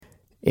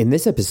In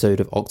this episode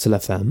of Octal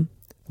FM,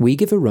 we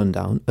give a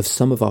rundown of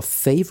some of our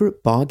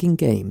favourite bargain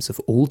games of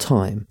all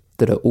time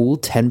that are all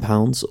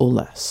 £10 or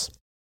less.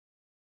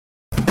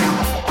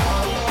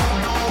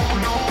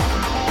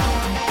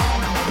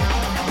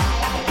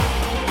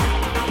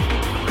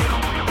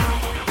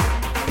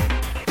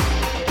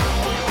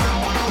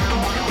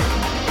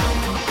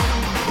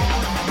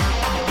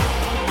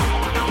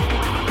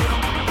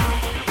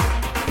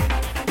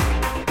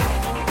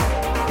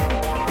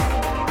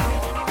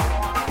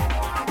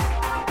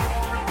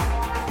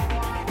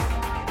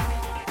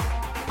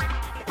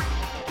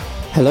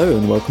 Hello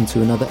and welcome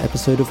to another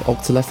episode of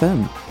Octal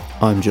FM.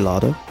 I'm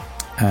Gelada.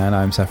 And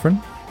I'm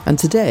Saffron. And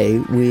today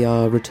we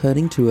are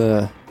returning to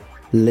a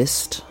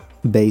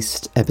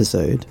list-based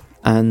episode.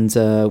 And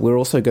we're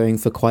also going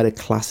for quite a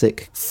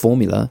classic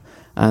formula.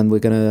 And we're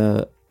going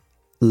to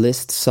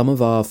list some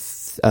of our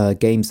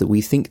games that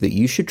we think that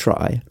you should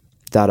try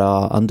that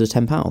are under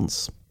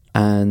 £10.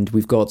 And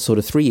we've got sort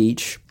of three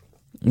each.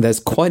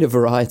 There's quite a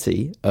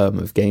variety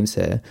of games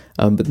here,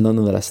 but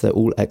nonetheless, they're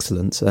all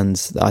excellent,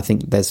 and I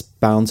think there's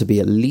bound to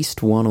be at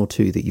least one or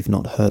two that you've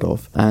not heard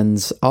of.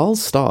 And I'll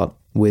start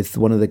with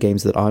one of the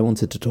games that I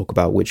wanted to talk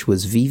about, which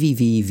was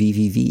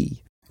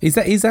VVV. Is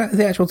that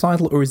the actual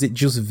title, or is it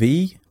just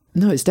V?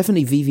 No, it's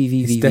definitely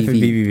VVV. It's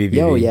definitely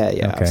VVV. Oh, yeah,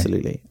 okay.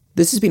 Absolutely.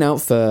 This has been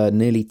out for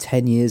nearly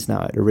 10 years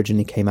now. It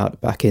originally came out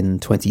back in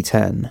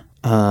 2010,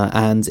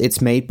 and it's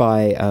made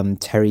by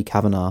Terry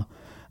Kavanagh.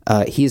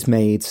 He has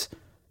made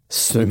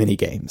so many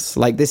games.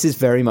 Like, this is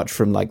very much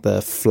from like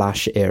the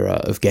Flash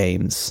era of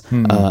games,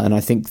 and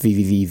I think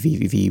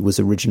VVV was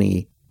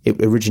originally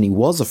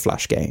was a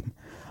Flash game,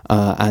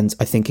 and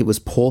I think it was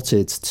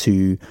ported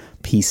to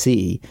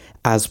PC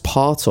as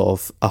part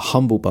of a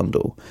Humble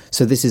Bundle.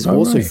 So this is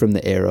also from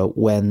the era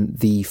when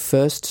the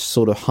first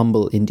sort of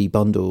Humble indie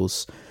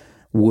bundles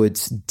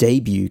would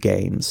debut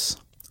games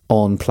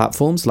on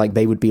platforms. Like,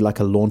 they would be like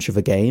a launch of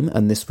a game,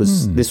 and this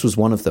was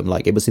one of them.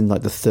 Like, it was in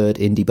like the third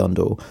indie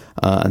bundle,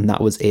 and that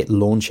was it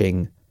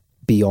launching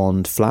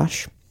beyond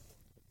Flash.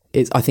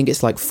 I think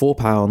it's like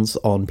 £4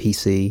 on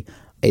PC.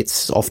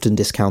 It's often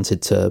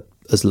discounted to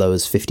as low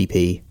as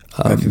 50p.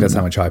 I think that's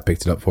how much I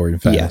picked it up for, in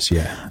fairness,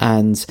 yeah.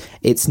 And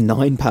it's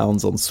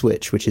 £9 on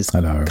Switch, which is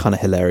kind of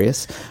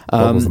hilarious.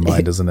 Boggles the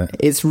mind, doesn't it?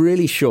 It's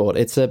really short.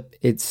 It's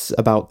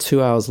about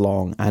 2 hours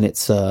long, and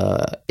it's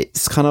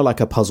kind of like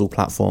a puzzle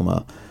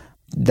platformer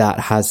that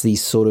has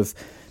these sort of,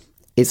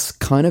 it's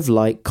kind of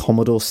like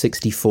Commodore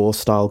 64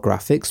 style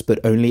graphics, but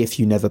only if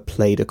you never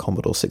played a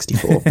Commodore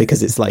 64,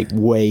 because it's like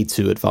way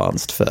too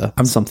advanced for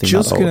something that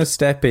old. I'm just going to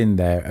step in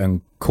there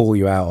and call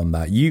you out on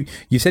that. You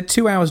said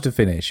 2 hours to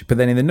finish, but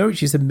then in the notes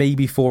you said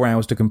maybe 4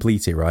 hours to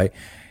complete it, right?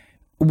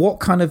 What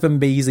kind of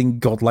amazing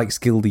godlike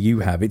skill do you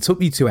have? It took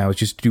me 2 hours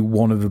just to do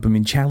one of them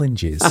in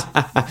challenges.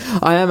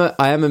 I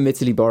am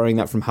admittedly borrowing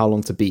that from How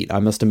Long to Beat. I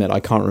must admit, I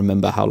can't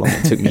remember how long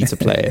it took me to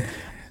play it.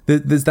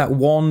 There's that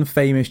one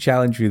famous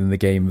challenge within the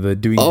game, the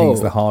doing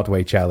things the hard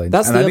way challenge.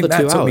 That's and the I other think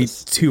that 2 took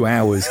hours. me 2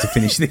 hours to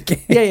finish the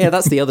game. Yeah,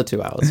 that's the other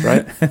 2 hours,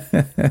 right?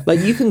 Like,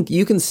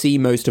 you can see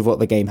most of what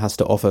the game has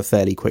to offer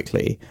fairly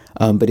quickly,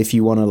 but if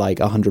you want to like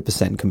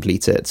 100%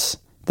 complete it,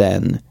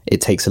 then it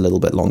takes a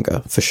little bit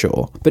longer for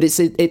sure. But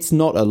it's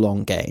not a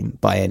long game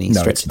by any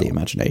stretch of the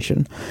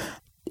imagination.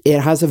 It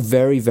has a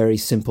very, very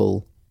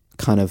simple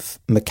kind of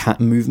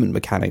movement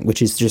mechanic,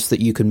 which is just that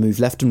you can move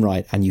left and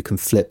right and you can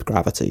flip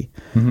gravity,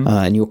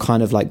 and you're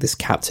kind of like this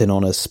captain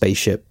on a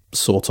spaceship,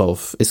 sort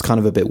of. It's kind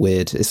of a bit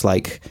weird. It's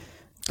like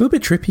a little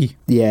bit trippy.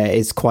 Yeah,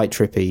 it's quite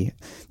trippy.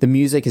 The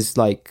music is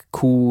like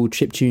cool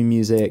chiptune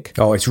music.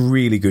 Oh, it's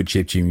really good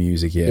chiptune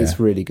music, yeah. It's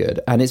really good.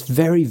 And it's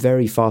very,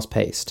 very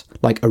fast-paced.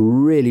 Like a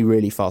really,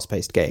 really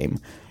fast-paced game.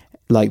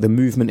 Like, the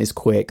movement is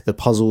quick. The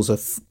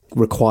puzzles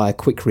require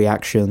quick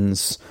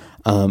reactions.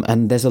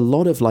 And there's a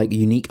lot of like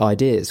unique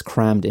ideas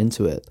crammed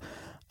into it.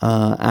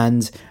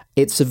 And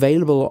it's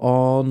available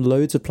on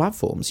loads of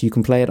platforms. You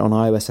can play it on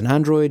iOS and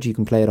Android. You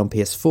can play it on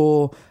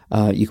PS4.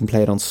 You can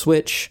play it on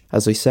Switch,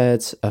 as we said,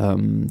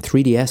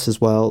 3DS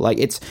as well. Like,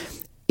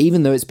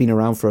 even though it's been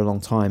around for a long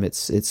time,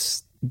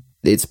 it's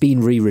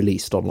been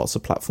re-released on lots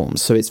of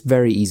platforms. So it's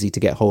very easy to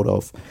get hold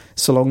of,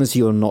 so long as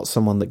you're not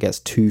someone that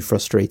gets too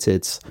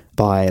frustrated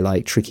by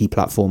like tricky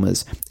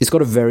platformers. It's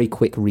got a very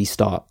quick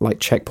restart, like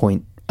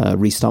checkpoint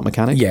restart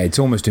mechanic. Yeah, it's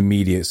almost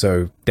immediate.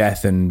 So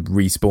death and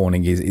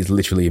respawning is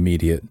literally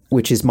immediate,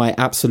 which is my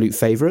absolute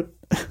favorite.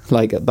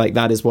 like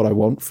that is what I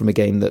want from a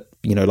game that,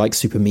 you know, like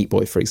Super Meat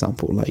Boy, for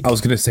example. Like, I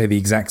was going to say the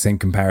exact same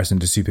comparison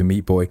to Super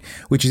Meat Boy,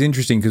 which is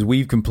interesting because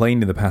we've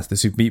complained in the past that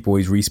Super Meat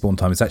Boy's respawn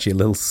time is actually a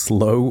little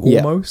slow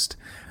almost.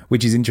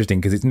 Which is interesting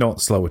because it's not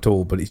slow at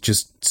all, but it's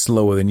just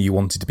slower than you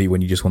want it to be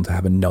when you just want to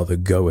have another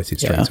go at it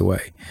straight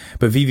away.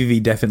 But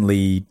VVV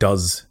definitely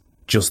does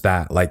just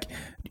that. Like,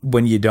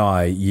 when you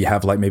die, you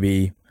have like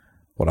maybe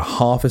a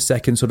half a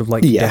second sort of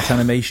like death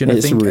animation,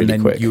 I think, really and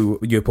then quick.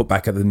 you're put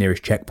back at the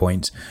nearest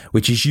checkpoint,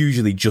 which is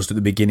usually just at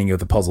the beginning of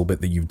the puzzle bit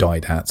that you've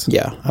died at.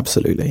 Yeah,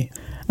 absolutely.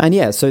 And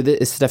yeah, so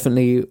it's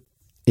definitely,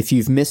 if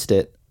you've missed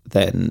it,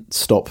 then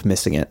stop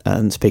missing it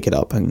and pick it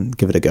up and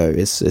give it a go.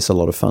 It's a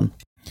lot of fun.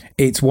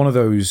 It's one of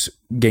those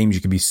games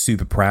you can be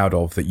super proud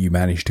of that you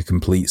managed to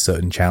complete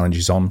certain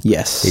challenges on.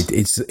 Yes.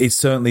 It's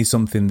certainly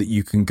something that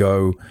you can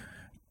go,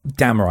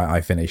 damn right,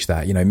 I finished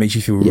that. You know, it makes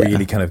you feel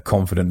really kind of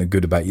confident and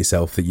good about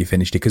yourself that you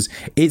finished it, because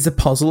it's a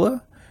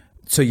puzzler.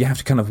 So you have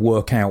to kind of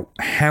work out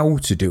how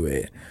to do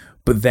it.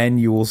 But then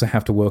you also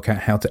have to work out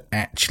how to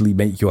actually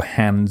make your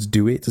hands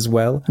do it as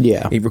well.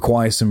 Yeah. It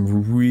requires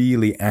some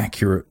really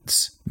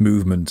accurate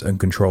movement and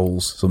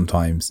controls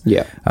sometimes.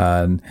 Yeah.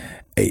 And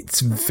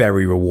it's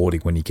very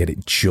rewarding when you get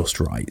it just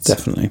right.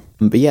 Definitely.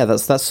 But yeah,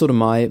 that's sort of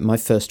my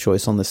first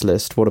choice on this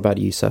list. What about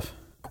you, Seth?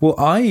 Well,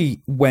 I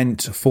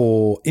went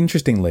for,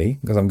 interestingly,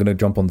 because I'm going to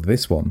jump onto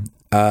this one,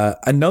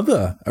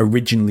 another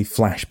originally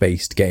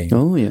Flash-based game.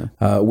 Oh,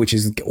 yeah. Which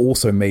has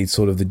also made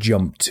sort of the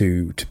jump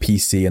to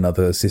PC and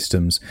other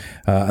systems,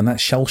 and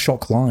that's Shell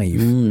Shock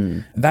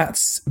Live.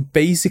 That's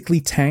basically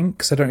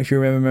tanks. I don't know if you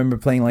remember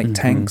playing like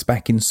tanks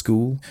back in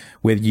school,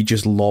 where you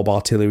just lob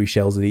artillery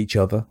shells at each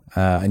other,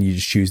 and you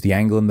just choose the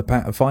angle and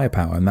the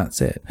firepower, and that's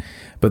it.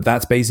 But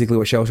that's basically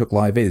what Shell Shock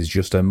Live is,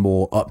 just a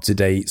more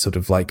up-to-date, sort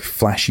of like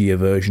flashier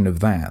version of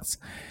that.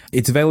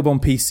 It's available on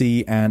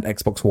PC and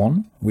Xbox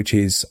One, which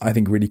is, I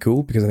think, really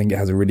cool because I think it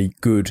has a really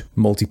good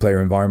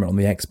multiplayer environment on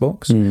the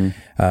Xbox.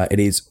 It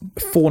is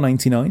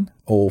 $4.99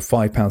 or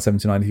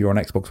 £5.79 if you're on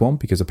Xbox One,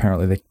 because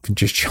apparently they can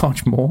just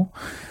charge more.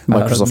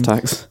 Microsoft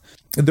tax.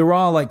 There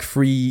are like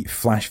free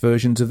Flash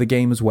versions of the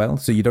game as well,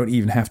 so you don't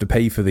even have to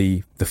pay for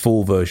the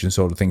full version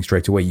sort of thing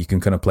straight away. You can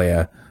kind of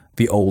play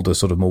the older,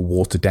 sort of more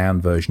watered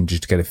down version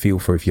just to get a feel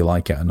for if you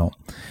like it or not.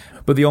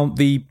 But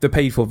the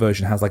paid for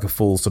version has like a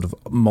full sort of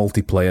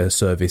multiplayer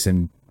service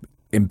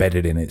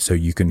embedded in it, so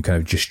you can kind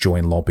of just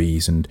join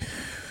lobbies and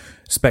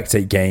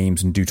spectate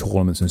games and do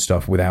tournaments and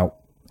stuff without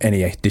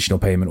any additional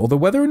payment. Although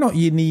whether or not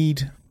you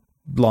need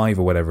live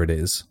or whatever it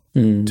is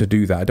to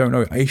do that, I don't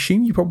know. I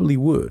assume you probably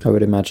would. I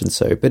would imagine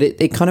so. But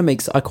it kind of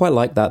makes, I quite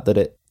like that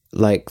it,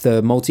 like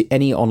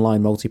any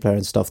online multiplayer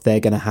and stuff, they're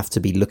going to have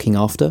to be looking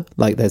after.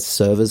 Like there's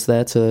servers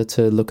there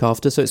to look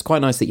after. So it's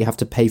quite nice that you have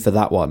to pay for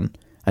that one.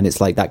 And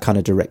it's like that kind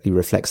of directly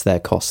reflects their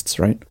costs,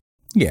 right?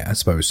 Yeah, I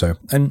suppose so.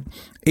 And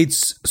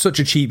it's such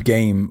a cheap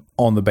game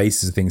on the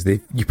basis of things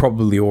that you're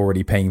probably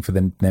already paying for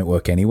the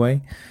network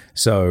anyway.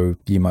 So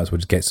you might as well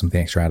just get something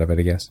extra out of it,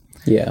 I guess.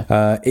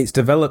 Yeah. It's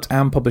developed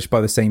and published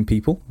by the same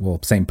people. Well,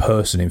 same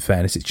person, in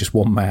fairness. It's just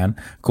one man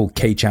called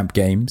K-Champ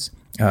Games.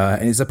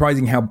 And it's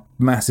surprising how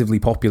massively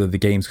popular the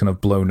game's kind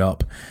of blown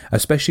up,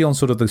 especially on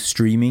sort of the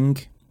streaming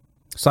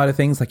side of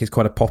things. Like it's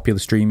quite a popular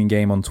streaming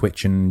game on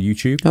Twitch and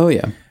YouTube. Oh,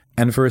 yeah.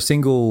 And for a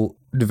single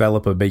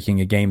developer making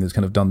a game that's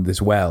kind of done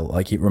this well,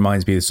 like it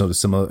reminds me of sort of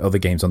some other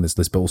games on this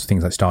list, but also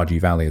things like Stardew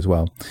Valley as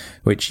well,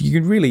 which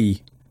you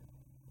really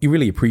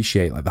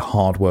appreciate, like the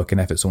hard work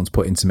and effort someone's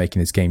put into making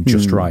this game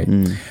just right.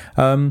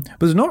 But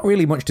there's not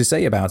really much to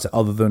say about it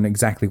other than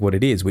exactly what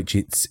it is, which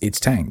it's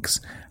tanks.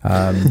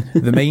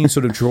 The main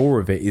sort of draw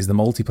of it is the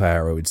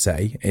multiplayer, I would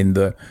say, in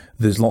that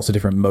there's lots of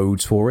different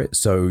modes for it.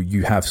 So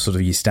you have sort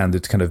of your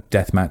standard kind of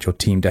deathmatch or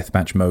team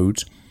deathmatch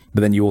modes. But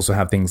then you also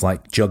have things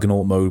like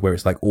Juggernaut mode, where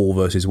it's like all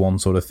versus one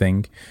sort of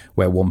thing,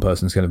 where one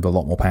person's going to be a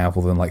lot more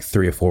powerful than like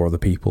 3 or 4 other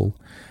people.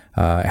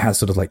 It has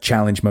sort of like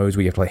challenge modes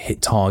where you have to like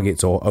hit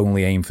targets or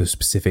only aim for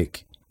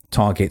specific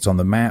targets on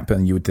the map,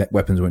 and your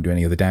weapons won't do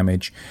any other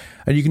damage.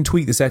 And you can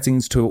tweak the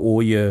settings to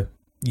all your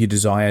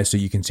desire, so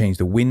you can change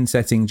the wind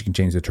settings, you can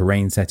change the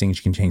terrain settings,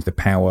 you can change the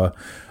power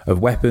of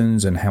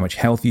weapons and how much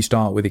health you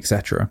start with,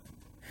 etc.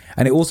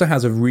 And it also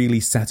has a really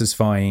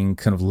satisfying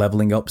kind of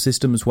leveling up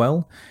system as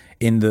well,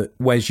 in that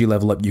as you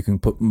level up, you can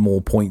put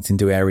more points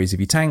into areas of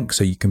your tank,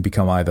 so you can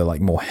become either like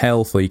more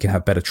health, or you can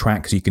have better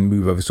tracks, so you can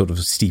move over sort of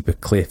steeper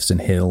cliffs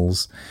and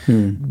hills.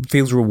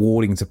 Feels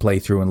rewarding to play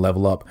through and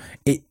level up.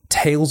 It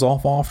tails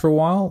off after a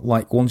while.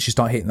 Like once you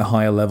start hitting the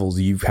higher levels,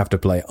 you have to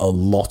play a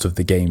lot of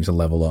the game to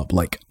level up,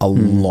 like a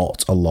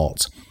lot.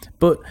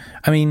 But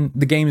I mean,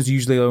 the games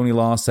usually only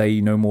last,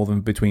 say, no more than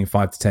between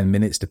 5 to 10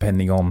 minutes,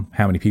 depending on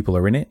how many people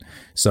are in it.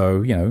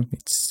 So, you know,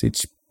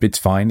 it's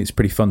fine. It's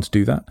pretty fun to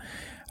do that.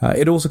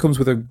 It also comes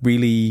with a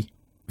really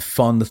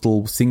fun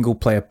little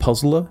single-player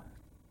puzzler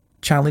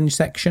challenge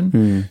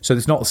section. So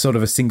it's not sort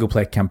of a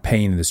single-player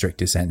campaign in the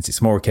strictest sense.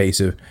 It's more a case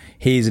of,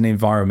 here's an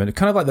environment,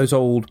 kind of like those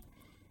old,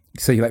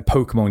 say, like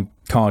Pokemon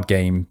card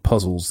game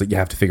puzzles that you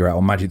have to figure out,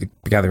 or Magic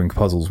the Gathering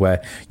puzzles,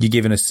 where you're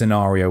given a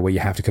scenario where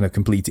you have to kind of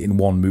complete it in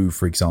one move,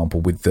 for example,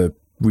 with the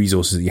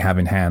resources that you have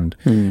in hand.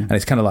 And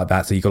it's kind of like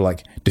that. So you got to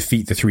like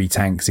defeat the 3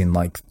 tanks in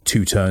like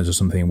 2 turns or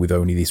something with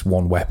only this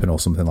one weapon or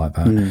something like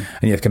that. And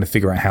you have to kind of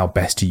figure out how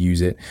best to use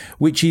it,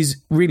 which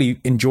is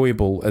really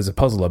enjoyable as a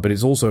puzzler, but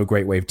it's also a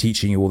great way of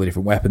teaching you all the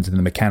different weapons and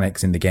the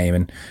mechanics in the game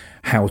and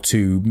how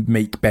to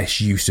make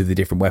best use of the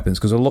different weapons.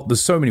 Because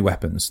there's so many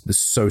weapons. There's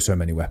so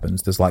many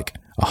weapons. There's like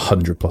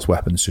 100+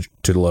 weapons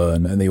to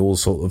learn, and they all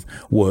sort of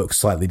work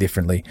slightly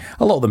differently.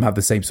 A lot of them have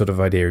the same sort of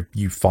idea.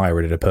 You fire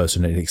it at a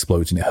person and it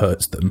explodes and it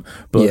hurts them.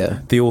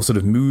 But they all sort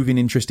of move in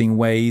interesting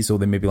ways, or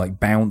they maybe like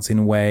bounce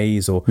in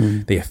ways, or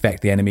they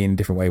affect the enemy in a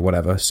different way,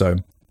 whatever. So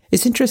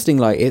it's interesting.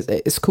 Like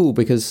it's cool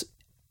because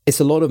it's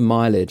a lot of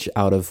mileage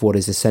out of what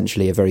is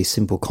essentially a very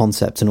simple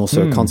concept, and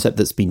also a concept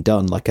that's been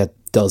done like a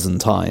dozen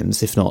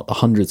times, if not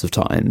hundreds of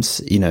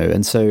times, you know.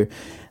 And so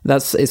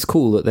it's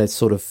cool that there's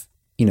sort of,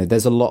 you know,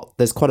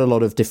 there's quite a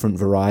lot of different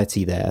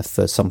variety there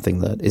for something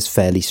that is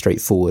fairly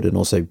straightforward and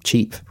also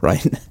cheap,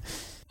 right?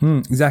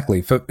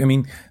 Exactly.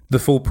 The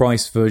full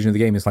price version of the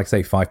game is like,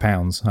 say,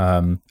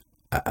 £5,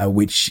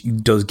 which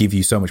does give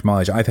you so much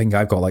mileage. I think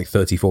I've got like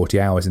 30, 40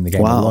 hours in the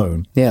game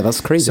alone. Yeah,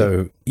 that's crazy.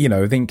 So, you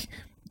know, I think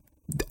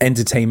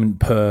entertainment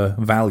per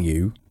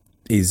value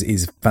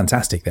is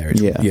fantastic there.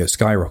 It's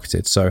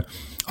skyrocketed. So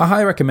I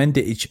highly recommend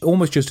it. It's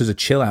almost just as a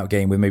chill out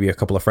game with maybe a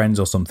couple of friends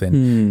or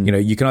something. You know,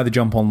 you can either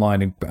jump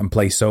online and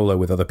play solo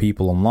with other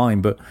people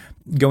online, but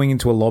going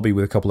into a lobby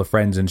with a couple of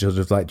friends and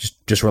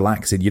just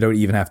relaxing, you don't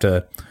even have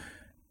to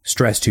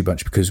stress too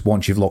much, because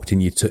once you've locked in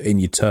your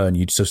turn,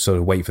 you just sort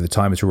of wait for the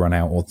timer to run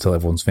out or till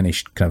everyone's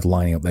finished kind of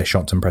lining up their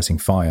shots and pressing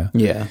fire.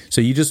 Yeah. So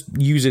you just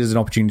use it as an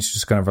opportunity to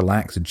just kind of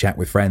relax and chat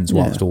with friends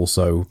whilst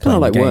also kind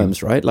of like game.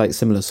 Worms, right? Like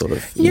similar sort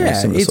of.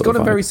 It's got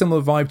a very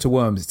similar vibe to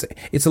Worms.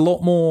 It's a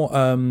lot more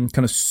kind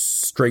of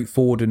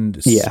straightforward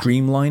and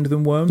streamlined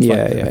than Worms.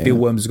 I feel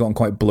Worms has gotten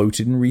quite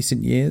bloated in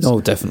recent years.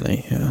 Oh,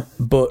 definitely. Yeah.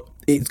 But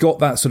it's got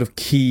that sort of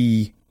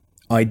key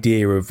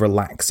idea of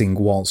relaxing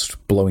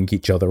whilst blowing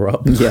each other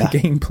up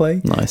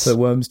gameplay that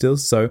Worms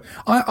does. So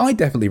I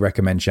definitely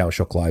recommend Shell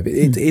Shock Live.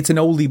 It's an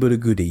oldie but a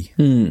goodie.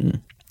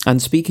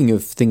 And speaking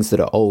of things that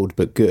are old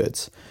but good,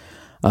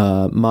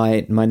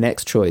 my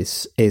next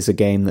choice is a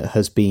game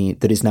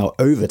that is now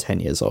over 10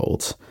 years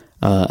old,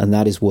 and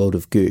that is World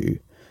of Goo.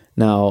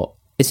 Now,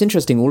 it's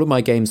interesting. All of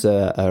my games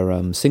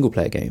are single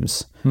player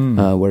games,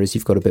 whereas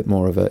you've got a bit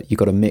more of you've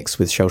got a mix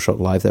with Shell Shock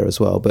Live there as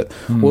well. But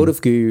World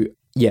of Goo,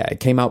 it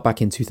came out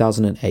back in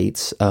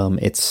 2008.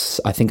 It's,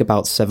 I think,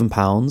 about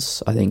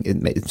 £7. I think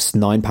it's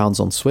 £9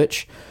 on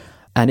Switch.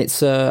 And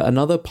it's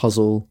another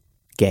puzzle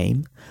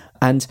game.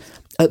 And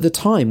at the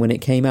time when it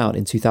came out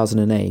in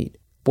 2008,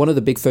 one of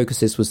the big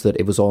focuses was that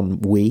it was on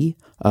Wii.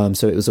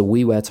 So it was a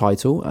WiiWare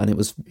title, and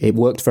it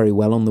worked very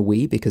well on the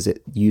Wii because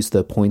it used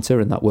the pointer,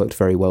 and that worked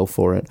very well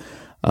for it.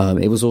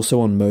 It was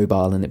also on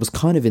mobile, and it was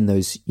kind of in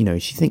those, you know,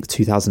 if you think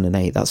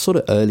 2008, that's sort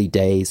of early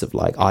days of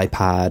like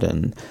iPad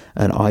and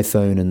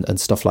iPhone and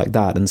stuff like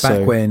that. And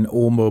back when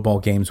all mobile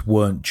games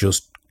weren't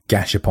just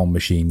gashapon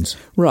machines.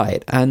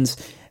 Right. And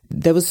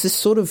there was this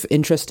sort of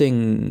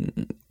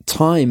interesting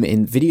time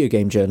in video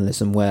game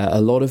journalism where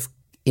a lot of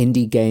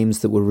indie games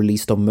that were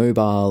released on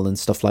mobile and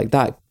stuff like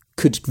that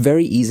could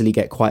very easily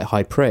get quite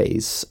high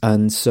praise.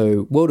 And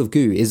so World of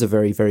Goo is a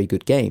very, very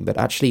good game. But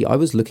actually, I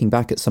was looking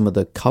back at some of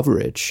the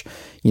coverage,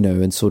 you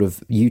know, and sort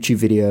of YouTube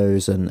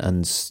videos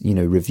and you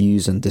know,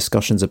 reviews and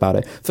discussions about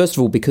it. First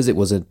of all, because it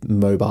was a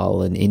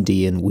mobile and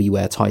indie and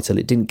WiiWare title,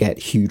 it didn't get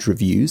huge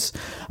reviews,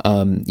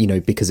 you know,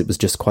 because it was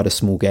just quite a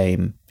small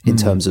game in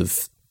terms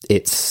of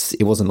it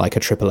wasn't like a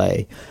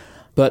AAA.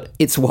 But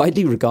it's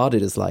widely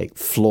regarded as like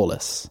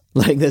flawless.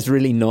 Like there's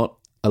really not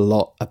a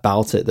lot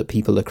about it that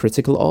people are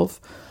critical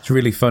of. It's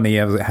really funny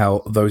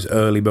how those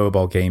early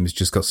mobile games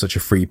just got such a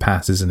free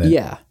pass, isn't it?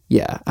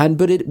 Yeah.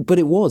 But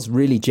it was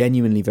really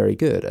genuinely very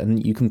good,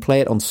 and you can play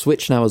it on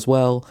Switch now as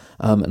well,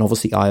 and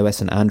obviously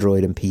iOS and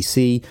Android and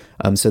PC.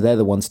 So they're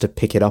the ones to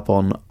pick it up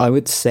on. I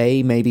would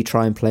say maybe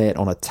try and play it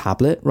on a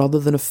tablet rather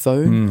than a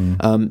phone,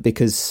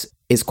 because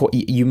it's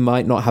you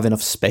might not have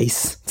enough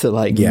space to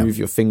move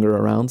your finger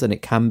around, and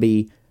it can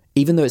be,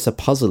 even though it's a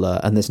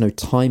puzzler and there's no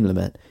time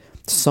limit,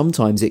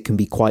 sometimes it can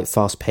be quite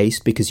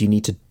fast-paced because you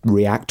need to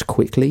react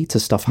quickly to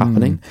stuff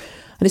happening.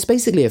 And it's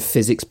basically a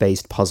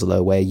physics-based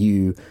puzzler where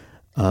you're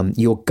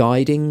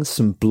guiding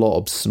some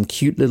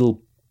cute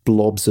little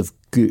blobs of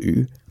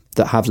goo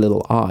that have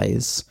little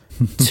eyes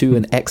to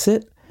an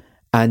exit.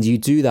 And you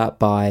do that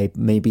by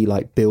maybe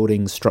like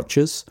building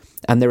structures.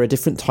 And there are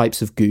different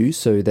types of goo.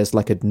 So there's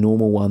like a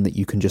normal one that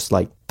you can just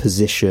like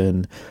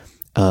position,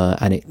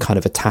 and it kind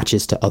of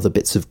attaches to other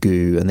bits of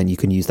goo, and then you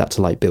can use that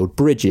to like build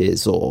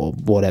bridges or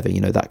whatever, you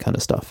know, that kind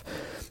of stuff.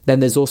 Then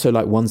there's also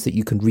like ones that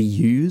you can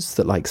reuse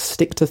that like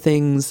stick to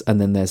things,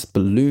 and then there's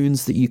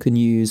balloons that you can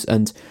use,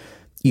 and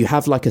you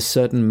have like a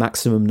certain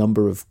maximum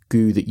number of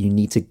goo that you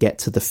need to get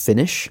to the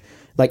finish.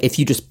 Like if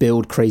you just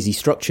build crazy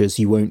structures,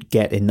 you won't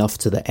get enough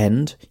to the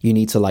end. You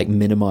need to like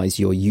minimize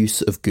your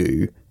use of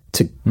goo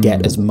to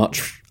get as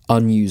much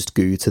unused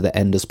goo to the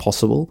end as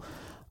possible.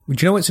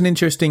 Do you know what's an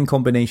interesting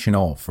combination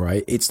of,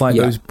 right? It's like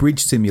those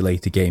bridge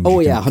simulator games. Oh,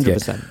 yeah,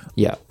 100%.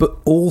 Yeah. But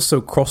also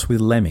cross with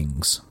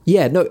Lemmings.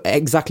 Yeah, no,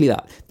 exactly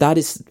that. That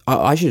is,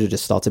 I should have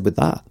just started with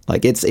that.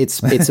 Like, it's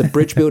a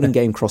bridge building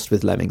game crossed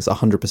with Lemmings,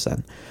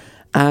 100%.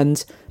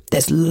 And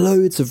there's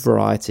loads of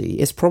variety.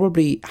 It's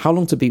probably, How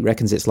Long to Beat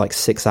reckons it's like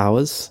 6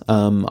 hours.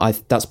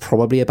 That's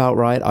probably about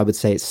right. I would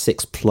say it's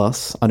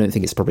 6+. I don't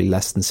think it's probably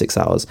less than 6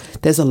 hours.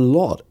 There's a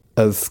lot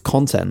of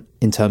content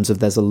in terms of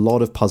there's a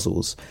lot of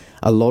puzzles,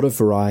 a lot of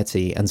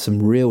variety, and some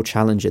real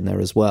challenge in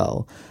there as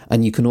well.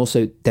 And you can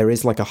also, there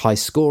is like a high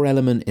score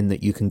element in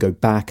that you can go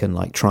back and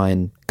like try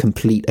and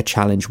complete a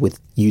challenge with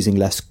using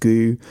less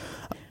goo.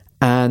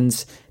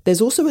 And there's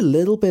also a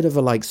little bit of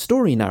a like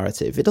story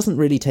narrative. It doesn't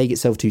really take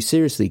itself too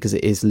seriously because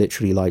it is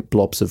literally like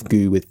blobs of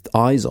goo with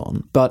eyes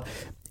on, but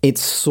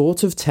it's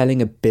sort of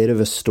telling a bit of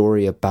a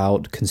story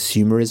about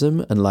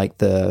consumerism and like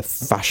the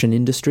fashion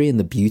industry and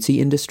the beauty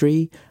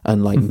industry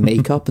and like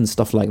makeup and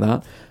stuff like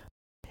that.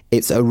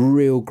 It's a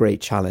real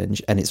great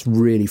challenge, and it's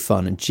really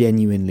fun and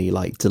genuinely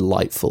like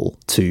delightful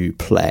to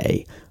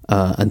play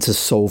and to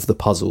solve the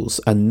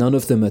puzzles. And none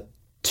of them are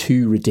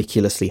too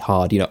ridiculously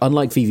hard. You know,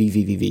 unlike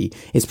VVVVV,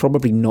 it's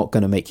probably not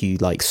going to make you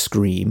like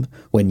scream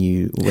when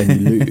you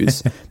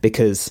lose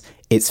because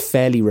it's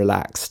fairly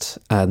relaxed,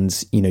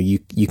 and you know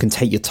you can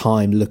take your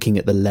time looking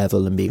at the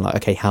level and being like,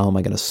 okay, how am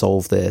I going to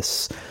solve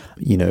this?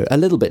 You know, a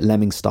little bit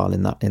Lemming style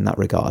in that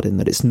regard, in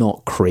that it's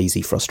not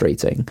crazy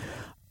frustrating.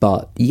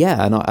 But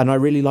yeah, and I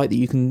really like that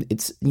you can.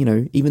 It's, you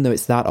know, even though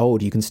it's that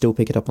old, you can still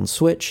pick it up on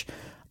Switch.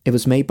 It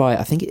was made by,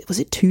 I think was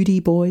it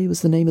 2D Boy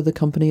was the name of the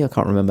company? I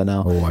can't remember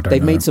now.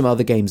 They've made some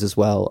other games as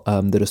well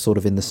that are sort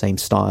of in the same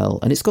style,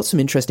 and it's got some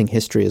interesting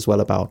history as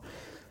well about,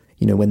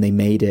 you know, when they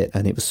made it,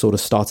 and it was sort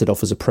of started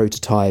off as a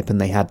prototype, and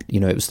they had,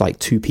 you know, it was like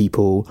two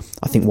people.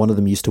 I think one of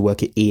them used to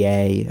work at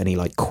EA, and he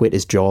like quit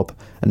his job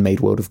and made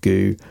World of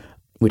Goo,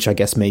 which I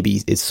guess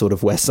maybe is sort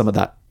of where some of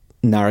that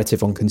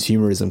narrative on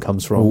consumerism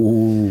comes from.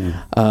 Ooh.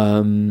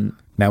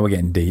 Now we're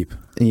getting deep.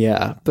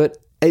 Yeah, but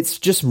it's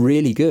just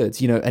really good,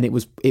 you know, and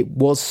it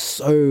won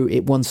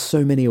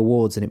so many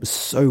awards, and it was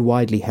so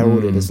widely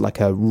heralded as like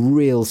a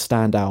real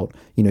standout,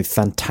 you know,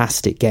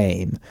 fantastic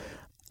game.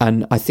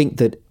 And I think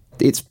that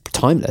it's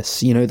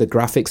timeless. You know, the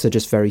graphics are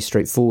just very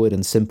straightforward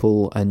and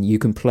simple, and you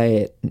can play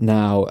it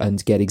now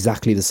and get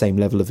exactly the same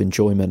level of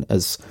enjoyment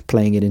as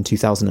playing it in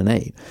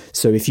 2008.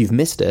 So if you've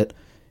missed it,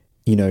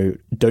 you know,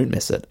 don't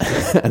miss it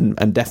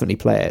and definitely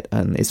play it,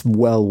 and it's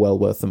well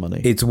worth the money.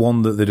 It's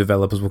one that the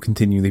developers will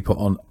continually put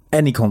on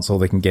any console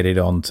they can get it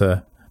on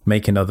to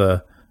make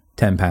another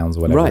 £10 or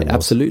whatever. Right,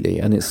 absolutely,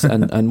 and it's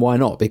and why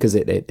not? Because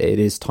it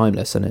is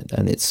timeless, and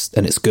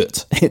it's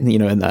good, you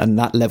know, and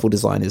that level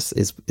design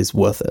is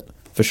worth it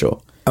for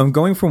sure. I'm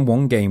going from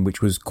one game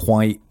which was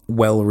quite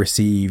well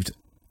received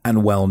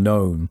and well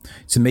known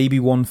to maybe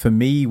one for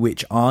me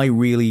which I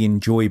really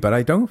enjoy, but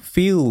I don't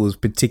feel was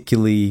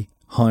particularly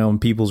high on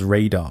people's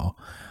radar,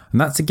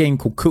 and that's a game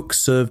called Cook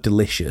Serve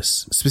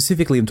Delicious.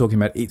 Specifically, I'm talking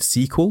about its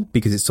sequel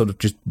because it's sort of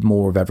just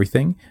more of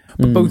everything,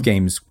 but both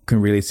games can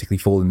realistically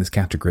fall in this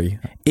category.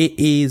 It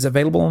is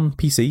available on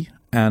PC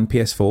and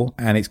PS4,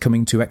 and it's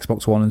coming to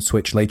Xbox One and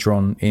Switch later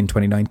on in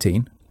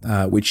 2019,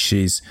 which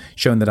is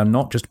showing that I'm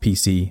not just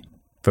PC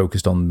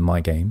focused on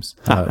my games.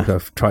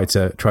 I've tried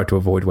to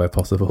avoid where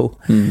possible.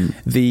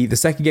 The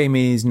second game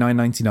is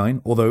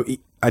 $9.99, although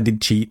I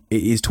did cheat.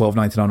 It is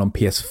 $12.99 on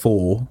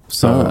PS4,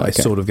 so I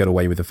sort of get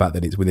away with the fact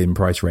that it's within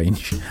price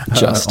range.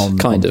 Just on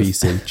kind of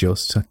PC,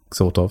 just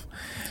sort of.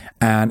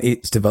 And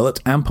it's developed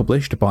and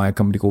published by a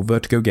company called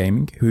Vertigo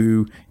Gaming,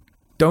 who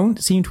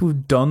don't seem to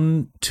have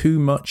done too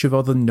much of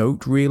other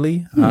note,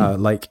 really.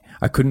 Like,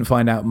 I couldn't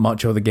find out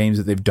much other games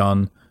that they've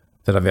done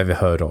that I've ever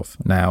heard of.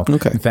 Now,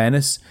 in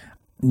fairness,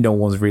 no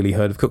one's really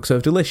heard of Cook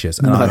Serve Delicious,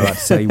 and I'm about to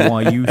say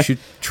why you should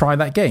try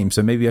that game,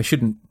 so maybe I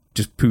shouldn't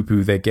just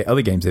poo-poo their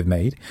other games they've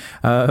made.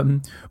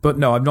 But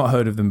no, I've not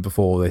heard of them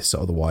before this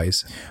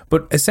otherwise.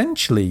 But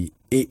essentially,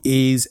 it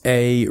is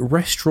a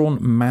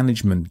restaurant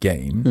management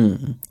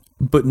game,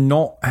 but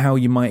not how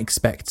you might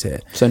expect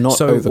it. So not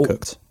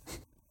Overcooked.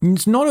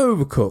 It's not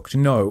Overcooked,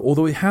 no,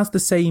 although it has the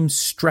same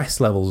stress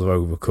levels of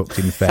Overcooked,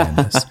 in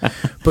fairness,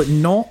 but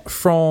not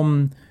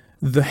from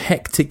the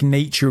hectic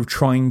nature of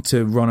trying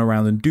to run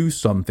around and do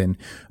something,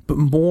 but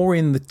more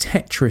in the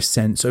Tetris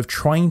sense of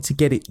trying to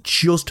get it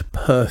just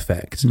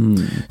perfect.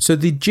 So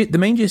the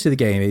main gist of the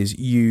game is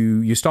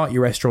you start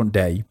your restaurant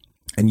day,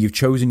 and you've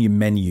chosen your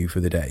menu for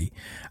the day,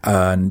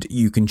 and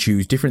you can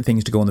choose different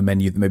things to go on the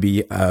menu that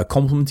maybe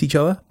complement each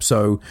other.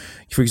 So,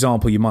 for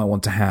example, you might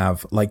want to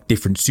have like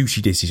different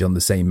sushi dishes on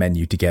the same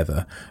menu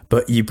together,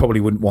 but you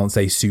probably wouldn't want,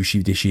 say,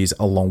 sushi dishes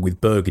along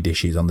with burger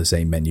dishes on the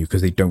same menu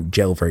because they don't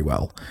gel very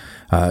well.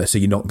 So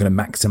you're not going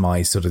to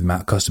maximize sort of the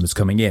amount of customers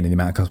coming in, and the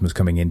amount of customers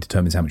coming in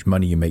determines how much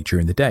money you make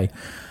during the day.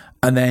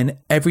 And then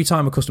every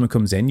time a customer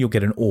comes in, you'll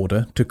get an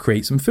order to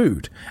create some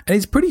food. And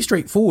it's pretty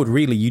straightforward,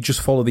 really. You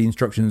just follow the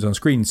instructions on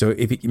screen. So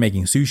if you're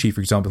making sushi,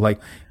 for example, like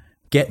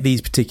get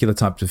these particular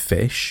types of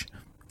fish,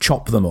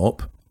 chop them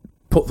up,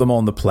 put them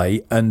on the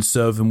plate, and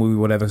serve them with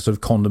whatever sort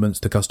of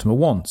condiments the customer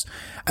wants.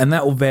 And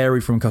that will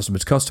vary from customer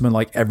to customer.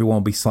 Like everyone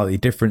will be slightly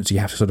different, so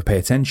you have to sort of pay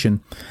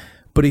attention.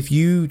 But if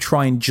you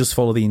try and just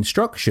follow the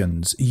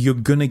instructions, you're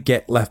going to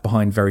get left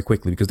behind very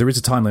quickly because there is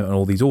a time limit on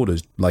all these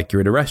orders. Like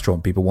you're at a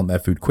restaurant, people want their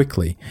food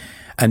quickly.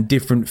 And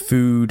different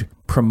food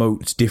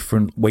promotes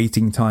different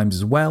waiting times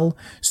as well.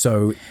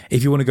 So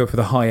if you want to go for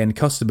the high-end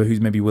customer who's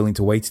maybe willing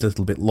to wait a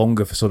little bit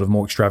longer for sort of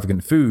more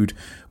extravagant food,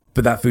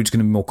 but that food's going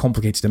to be more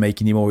complicated to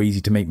make and you're more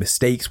easy to make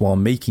mistakes while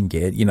making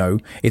it, you know,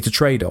 it's a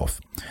trade-off.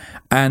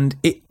 And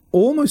it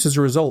almost as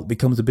a result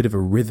becomes a bit of a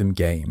rhythm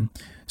game.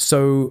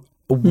 So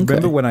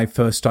remember when I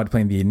first started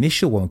playing the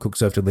initial one, Cook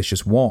Serve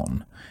Delicious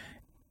 1,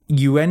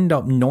 you end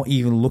up not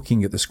even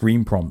looking at the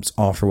screen prompts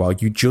after a while.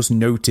 You just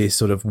notice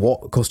sort of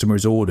what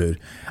customers ordered,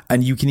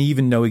 and you can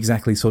even know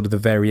exactly sort of the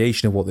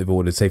variation of what they've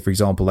ordered. Say, for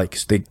example, like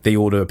they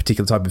order a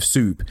particular type of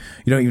soup.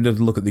 You don't even have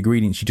to look at the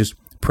ingredients. You just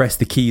press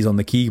the keys on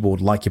the keyboard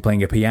like you're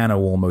playing a piano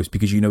almost,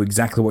 because you know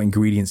exactly what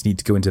ingredients need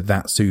to go into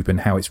that soup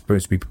and how it's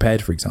supposed to be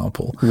prepared, for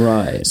example.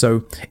 Right.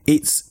 So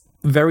it's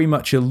very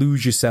much a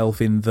lose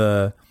yourself in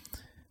the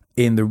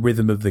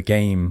rhythm of the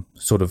game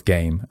sort of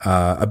game.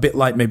 A bit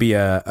like maybe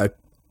a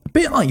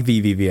bit like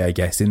VVV, I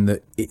guess, in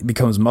that it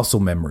becomes muscle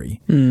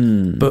memory.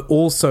 But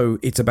also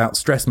it's about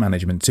stress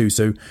management too.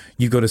 So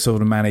you've got to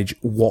sort of manage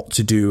what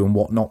to do and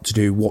what not to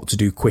do, what to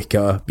do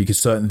quicker, because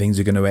certain things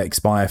are going to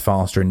expire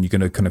faster and you're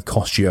going to kind of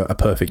cost you a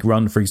perfect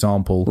run, for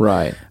example.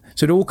 Right.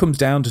 So it all comes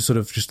down to sort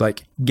of just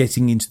like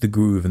getting into the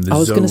groove and the zone. I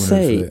was going to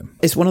say, of it.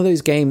 It's one of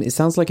those games, it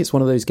sounds like it's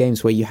one of those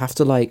games where you have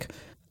to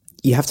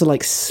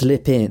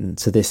slip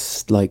into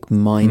this like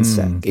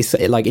mindset. It's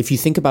like, if you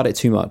think about it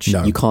too much,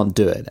 you can't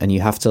do it, and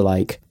you have to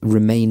like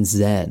remain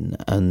zen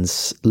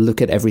and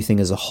look at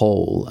everything as a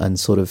whole and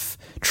sort of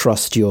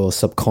trust your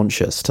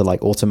subconscious to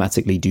like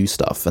automatically do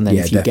stuff. And then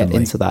if you get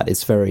into that,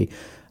 it's very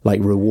like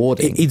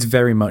rewarding. It's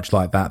very much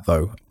like that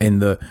though, in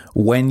the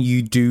when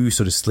you do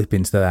sort of slip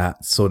into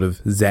that sort of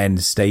zen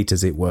state,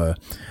 as it were,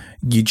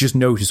 you just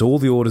notice all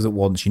the orders at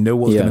once. You know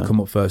what's going to come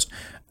up first.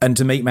 And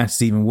to make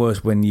matters even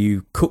worse, when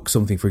you cook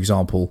something, for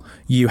example,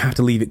 you have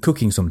to leave it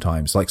cooking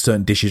sometimes. Like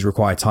certain dishes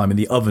require time in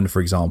the oven,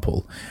 for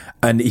example.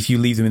 And if you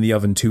leave them in the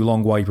oven too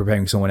long while you're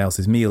preparing someone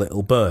else's meal,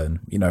 it'll burn,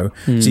 you know.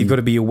 So you've got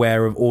to be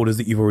aware of orders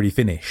that you've already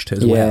finished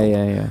as well.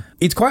 Yeah.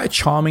 It's quite a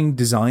charming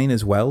design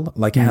as well.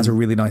 Like it has a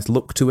really nice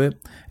look to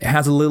it. It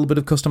has a little bit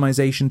of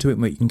customization to it,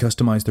 where you can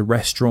customize the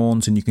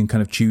restaurants and you can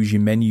kind of choose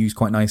your menus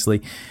quite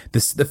nicely.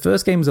 The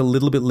first game is a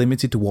little bit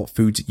limited to what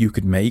foods that you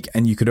could make,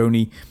 and you could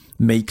only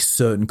make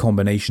certain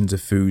combinations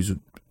of foods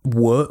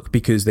work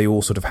because they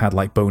all sort of had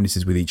like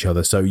bonuses with each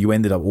other, so you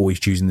ended up always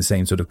choosing the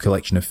same sort of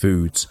collection of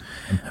foods.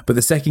 But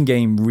the second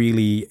game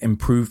really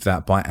improved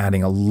that by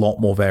adding a lot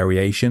more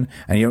variation,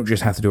 and you don't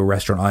just have to do a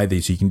restaurant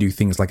either, so you can do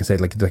things like I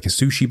said, like a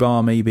sushi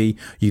bar, maybe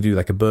you do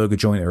like a burger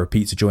joint or a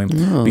pizza joint.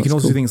 But you can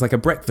also do things like a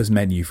breakfast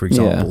menu, for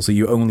example, so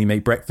you only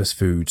make breakfast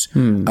foods.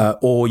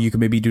 Or you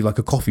can maybe do like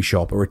a coffee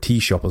shop or a tea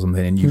shop or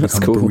something, and you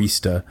become a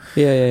barista.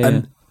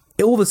 And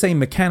all the same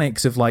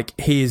mechanics of like,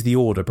 here's the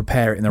order,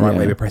 prepare it in the right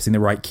way by pressing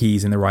the right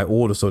keys in the right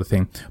order, sort of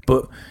thing.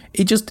 But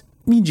it just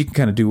means you can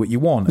kind of do what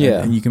you want,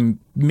 and you can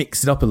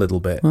mix it up a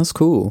little bit. That's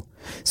cool.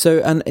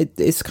 So, and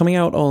it's coming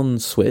out on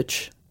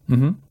Switch.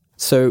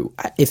 So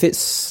if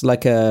it's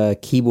like a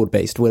keyboard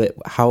based,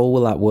 how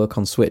will that work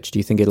on Switch? Do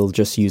you think it'll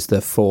just use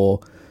the 4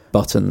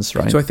 buttons,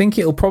 right? So I think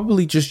it'll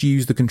probably just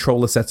use the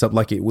controller setup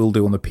like it will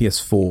do on the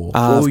PS4.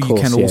 Or you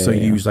can also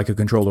use like a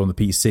controller on the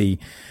PC,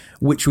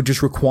 which would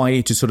just require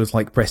you to sort of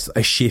like press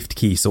a shift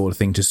key sort of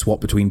thing to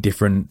swap between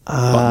different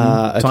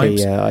button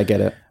types. Yeah, I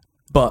get it.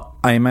 But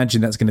I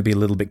imagine that's going to be a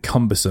little bit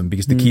cumbersome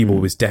because the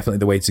keyboard was definitely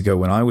the way to go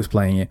when I was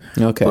playing it.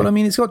 Okay. But I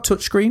mean, it's got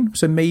touchscreen,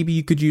 so maybe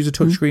you could use a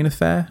touchscreen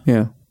affair.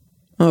 Yeah.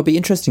 Oh, it'd be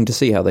interesting to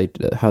see how they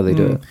do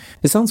it.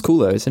 It sounds cool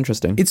though. It's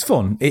interesting. It's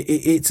fun.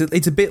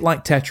 It's a bit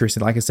like Tetris,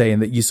 like I say, in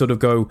that you sort of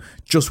go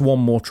just one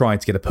more try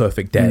to get a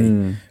perfect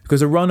day,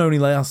 because a run only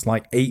lasts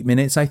like 8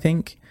 minutes, I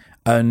think,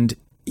 and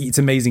it's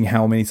amazing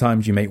how many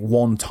times you make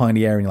one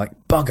tiny error and you're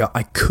like, bugger,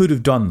 I could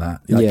have done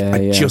that.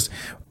 Like, just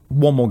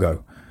one more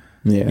go.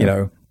 Yeah, you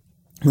know.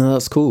 No,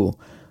 that's cool.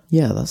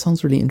 Yeah, that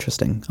sounds really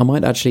interesting. I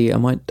might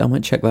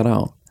check that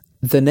out.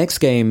 The next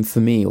game for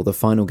me, or the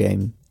final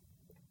game,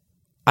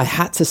 I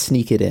had to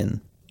sneak it in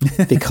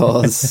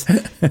because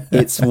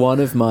it's one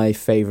of my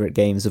favorite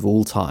games of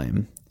all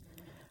time,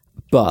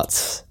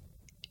 but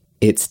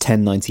it's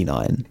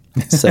 $10.99.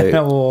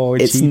 So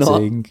it's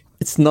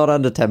not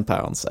under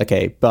 £10.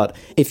 Okay, but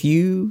if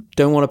you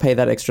don't want to pay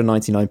that extra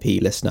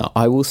 99p, listener,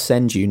 I will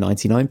send you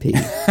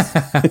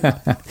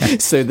 99p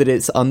so that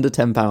it's under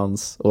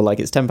 £10, or like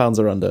it's £10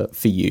 or under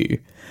for you,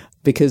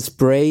 because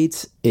Braid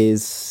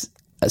is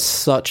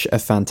such a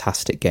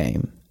fantastic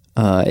game.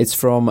 It's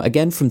from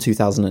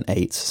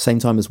 2008, same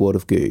time as World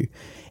of Goo.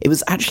 It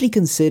was actually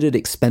considered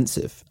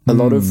expensive. A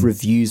lot of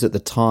reviews at the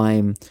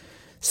time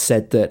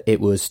said that it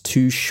was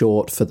too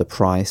short for the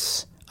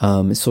price.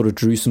 It sort of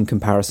drew some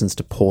comparisons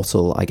to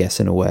Portal, I guess,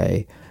 in a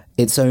way.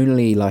 It's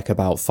only like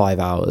about 5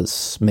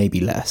 hours,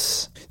 maybe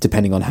less,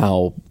 depending on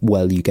how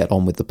well you get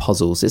on with the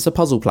puzzles. It's a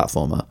puzzle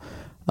platformer.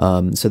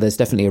 So there's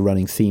definitely a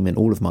running theme in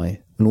all of my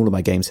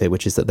games here,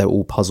 which is that they're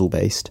all puzzle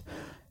based.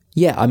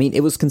 Yeah, I mean,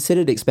 it was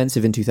considered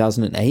expensive in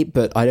 2008,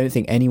 but I don't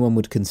think anyone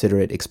would consider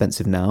it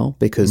expensive now,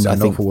 because I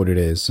think not for what it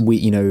is.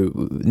 We,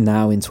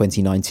 now in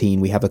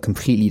 2019, we have a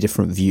completely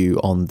different view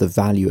on the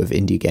value of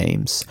indie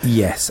games.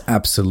 Yes,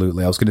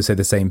 absolutely. I was going to say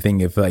the same thing.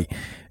 If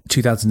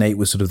 2008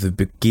 was sort of the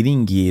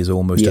beginning years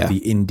almost of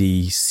the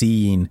indie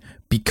scene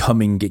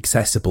becoming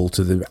accessible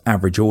to the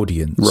average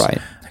audience, right?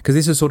 Because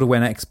this is sort of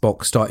when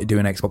Xbox started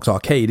doing Xbox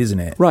Arcade,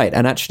 isn't it? Right,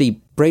 and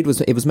actually, Braid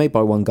was made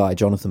by one guy,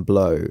 Jonathan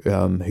Blow,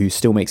 who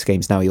still makes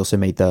games now. He also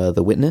made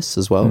The Witness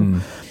as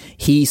well.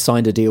 he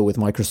signed a deal with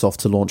Microsoft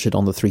to launch it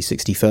on the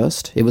 360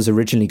 first. It was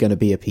originally going to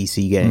be a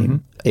PC game. Mm-hmm.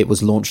 It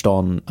was launched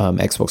on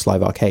Xbox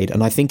Live Arcade,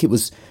 and I think it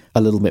was a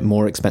little bit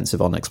more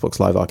expensive on Xbox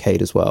Live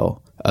Arcade as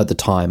well at the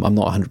time. I'm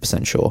not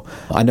 100% sure.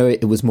 I know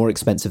it was more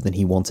expensive than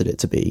he wanted it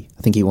to be.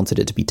 I think he wanted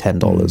it to be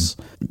 $10.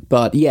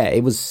 But yeah,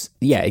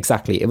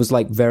 exactly. It was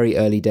like very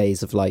early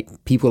days of like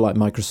people like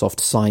Microsoft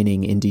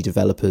signing indie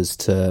developers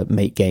to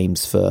make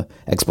games for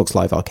Xbox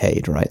Live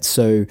Arcade, right?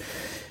 So,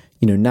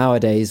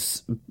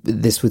 nowadays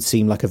this would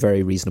seem like a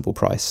very reasonable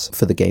price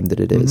for the game that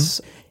it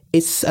is.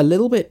 It's a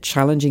little bit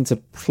challenging to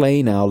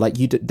play now. Like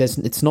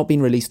it's not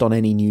been released on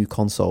any new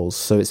consoles,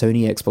 so it's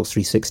only Xbox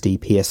 360,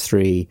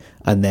 PS3,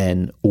 and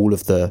then all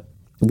of the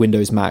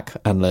Windows, Mac,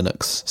 and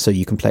Linux. So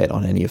you can play it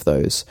on any of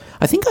those.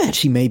 I think I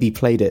actually maybe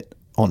played it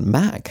on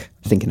Mac,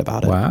 thinking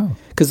about it. Wow.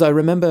 Because I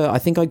remember, I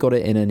think I got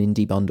it in an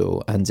indie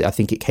bundle, and I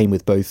think it came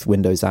with both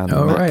Windows and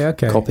Mac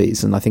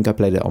copies, and I think I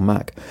played it on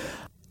Mac.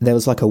 There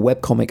was like a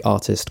webcomic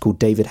artist called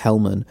David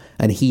Hellman,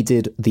 and he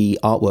did the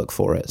artwork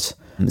for it,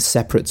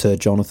 separate to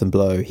Jonathan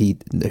Blow, who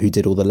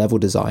did all the level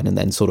design, and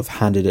then sort of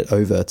handed it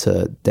over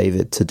to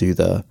David to do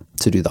the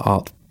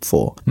art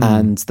for.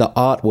 And the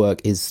artwork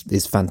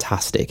is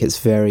fantastic. It's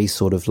very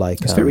sort of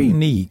like it's very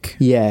unique.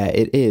 Yeah,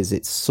 it is.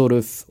 It's sort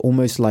of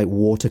almost like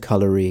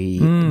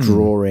watercolory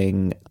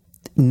drawing.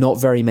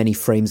 Not very many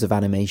frames of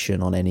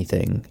animation on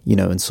anything,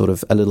 and sort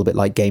of a little bit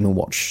like Game &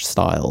 Watch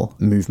style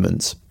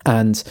movement.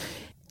 And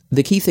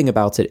the key thing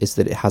about it is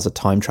that it has a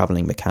time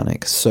traveling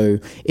mechanic. So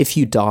if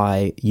you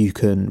die, you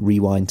can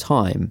rewind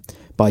time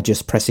by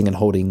just pressing and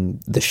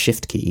holding the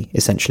shift key,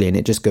 essentially, and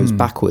it just goes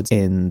backwards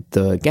in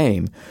the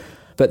game.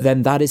 But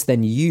then that is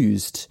then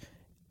used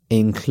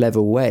in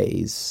clever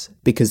ways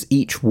because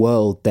each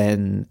world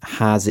then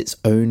has its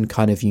own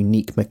kind of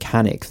unique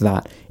mechanic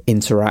that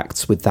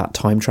interacts with that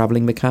time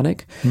traveling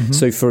mechanic.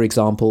 So, for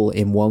example,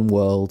 in one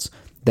world,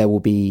 there will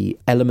be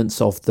elements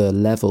of the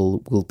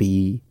level will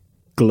be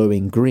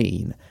glowing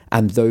green,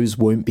 and those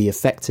won't be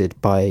affected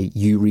by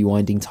you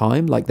rewinding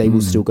time. Like they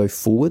will still go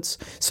forwards.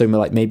 So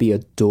like maybe a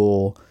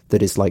door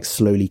that is like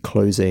slowly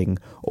closing,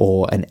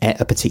 or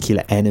a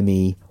particular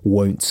enemy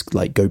won't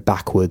like go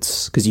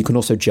backwards, because you can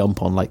also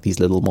jump on like these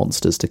little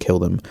monsters to kill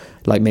them.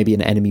 Like maybe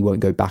an enemy won't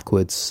go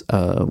backwards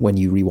when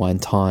you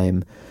rewind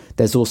time.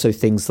 There's also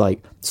things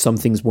like some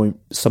things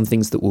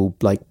that will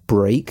like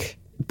break,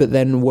 but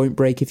then won't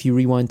break if you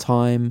rewind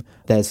time.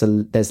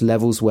 There's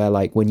levels where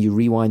like when you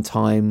rewind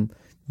time,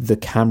 the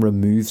camera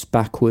moves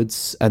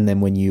backwards, and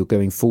then when you're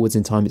going forwards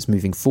in time, it's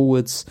moving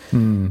forwards.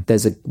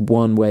 There's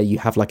one where you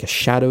have like a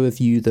shadow of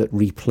you that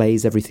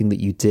replays everything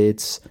that you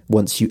did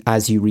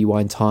as you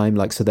rewind time.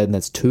 Like, so then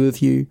there's two of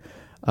you.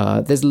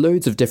 There's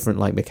loads of different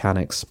like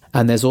mechanics,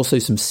 and there's also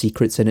some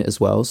secrets in it as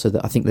well. So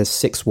that I think there's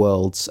 6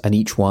 worlds, and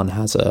each one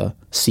has a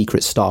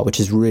secret star,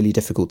 which is really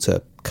difficult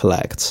to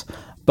collect.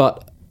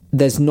 But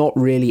there's not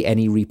really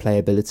any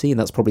replayability, and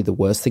that's probably the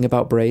worst thing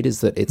about Braid,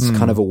 is that it's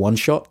kind of a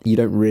one-shot. You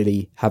don't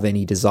really have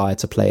any desire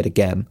to play it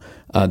again.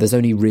 There's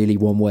only really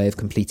one way of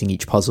completing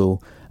each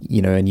puzzle,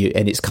 and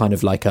it's kind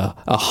of like a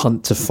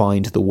hunt to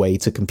find the way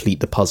to complete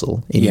the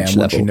puzzle in each level.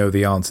 Yeah, once you know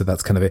the answer,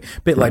 that's kind of it.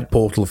 A bit like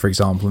Portal, for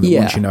example, and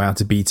once you know how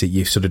to beat it,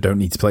 you sort of don't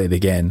need to play it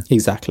again.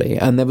 Exactly,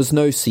 and there was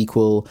no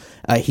sequel.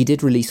 He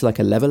did release like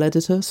a level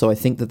editor, so I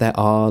think that there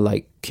are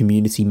like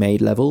community-made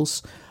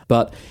levels,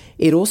 but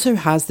it also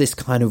has this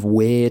kind of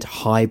weird,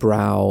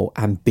 highbrow,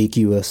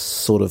 ambiguous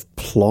sort of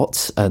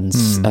plot and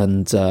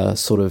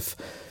sort of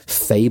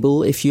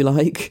fable, if you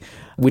like,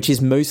 which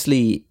is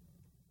mostly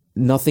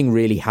nothing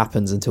really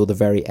happens until the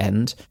very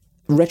end.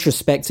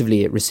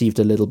 Retrospectively, it received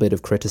a little bit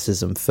of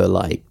criticism for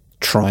like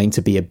trying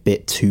to be a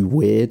bit too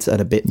weird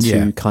and a bit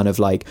too kind of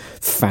like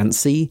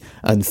fancy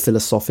and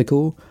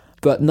philosophical.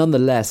 But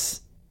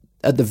nonetheless,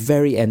 at the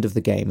very end of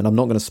the game, and I'm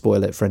not going to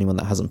spoil it for anyone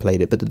that hasn't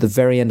played it, but at the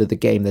very end of the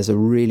game, there's a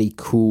really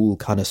cool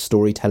kind of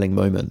storytelling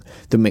moment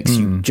that makes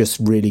you just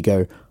really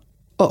go,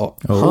 wow,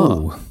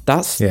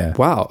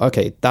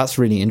 okay, that's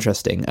really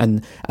interesting.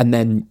 And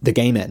then the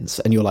game ends,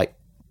 and you're like,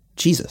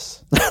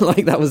 Jesus,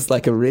 like that was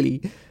like a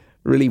really,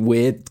 really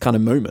weird kind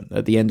of moment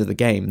at the end of the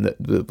game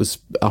that was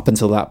up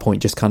until that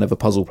point just kind of a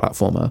puzzle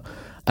platformer.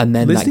 And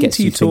then listening that gets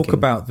to you thinking. Talk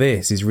about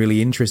this is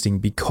really interesting,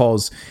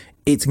 because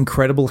it's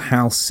incredible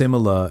how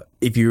similar,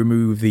 if you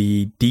remove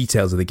the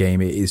details of the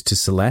game, it is to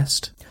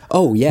Celeste.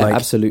 Oh, yeah,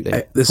 absolutely.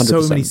 There's 100%.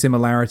 so many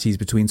similarities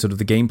between sort of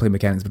the gameplay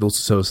mechanics, but also,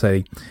 sort of,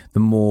 say, the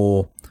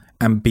more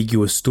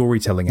ambiguous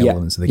storytelling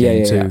elements of the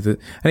game too.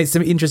 And it's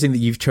interesting that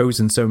you've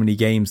chosen so many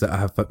games that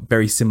have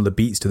very similar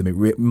beats to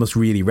them. It must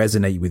really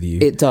resonate with you.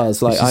 It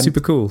does. Like, I'm super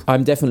cool.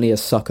 I'm definitely a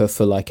sucker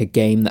for like a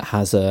game that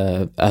has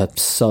a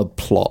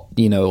subplot,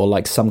 or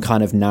like some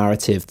kind of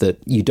narrative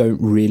that you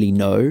don't really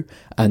know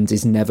and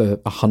is never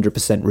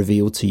 100%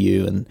 revealed to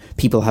you. And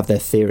people have their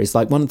theories.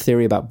 Like one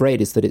theory about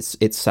Braid is that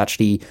it's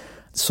actually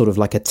sort of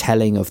like a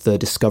telling of the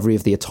discovery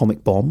of the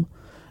atomic bomb.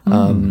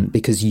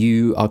 Because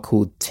you are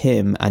called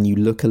Tim and you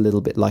look a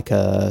little bit like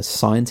a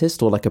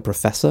scientist or like a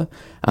professor,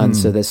 and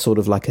so there's sort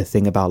of like a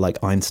thing about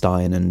like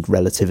Einstein and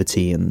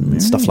relativity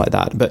and stuff like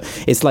that, but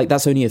it's like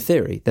that's only a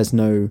theory. There's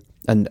no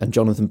and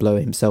Jonathan Blow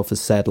himself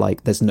has said,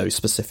 like, there's no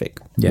specific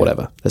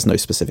whatever. There's no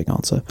specific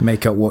answer.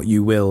 Make up what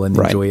you will and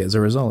enjoy it as a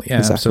result. Yeah,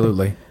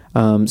 exactly.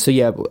 Absolutely. So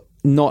yeah,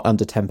 not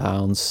under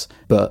 £10,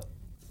 but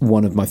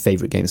one of my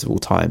favourite games of all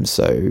time.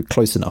 So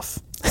close enough.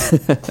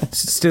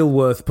 Still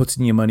worth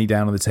putting your money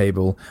down on the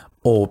table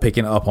or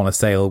picking it up on a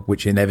sale,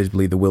 which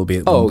inevitably there will be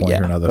at one point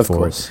or another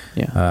for it.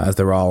 Yeah. As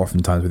there are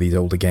oftentimes with these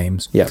older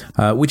games.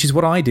 Yeah. Which is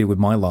what I did with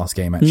my last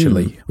game,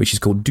 actually, which is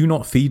called Do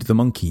Not Feed the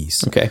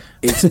Monkeys. Okay.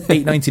 It's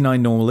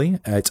 $8.99 normally.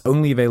 It's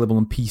only available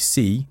on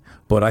PC,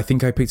 but I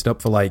think I picked it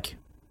up for like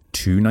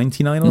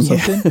 $2.99 or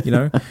something, you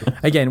know?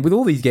 Again, with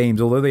all these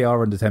games, although they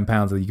are under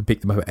 £10 and you can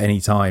pick them up at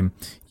any time,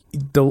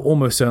 they'll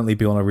almost certainly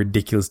be on a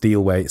ridiculous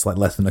deal where it's like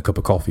less than a cup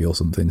of coffee or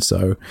something.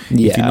 So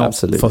if you're not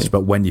fussed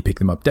about when you pick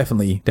them up,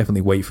 definitely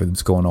wait for them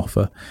to go on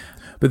offer.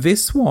 But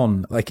this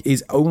one, like,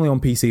 is only on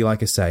PC,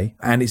 like I say,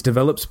 and it's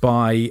developed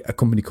by a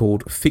company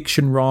called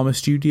Fiction Rama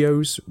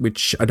Studios,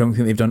 which I don't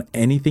think they've done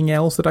anything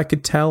else that I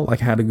could tell.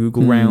 Like, I had a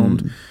Google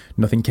round,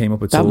 nothing came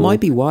up at all. That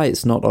might be why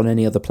it's not on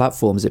any other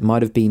platforms. It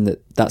might have been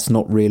that that's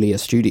not really a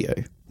studio,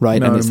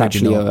 right? No, and it's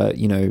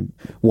actually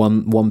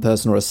one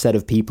person or a set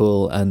of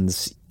people, and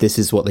this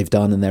is what they've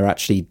done, and they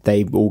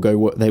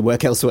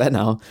work elsewhere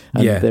now.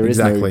 And there is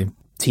no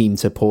team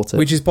to port it.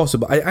 Which is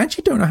possible. I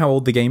actually don't know how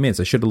old the game is.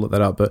 I should have looked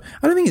that up, but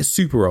I don't think it's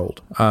super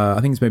old. I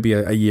think it's maybe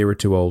a year or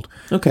two old.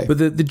 Okay. But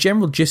the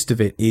general gist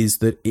of it is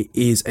that it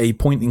is a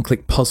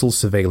point-and-click puzzle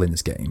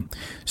surveillance game.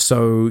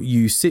 So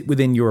you sit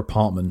within your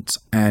apartment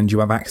and you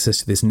have access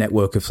to this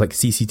network of like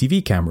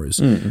CCTV cameras,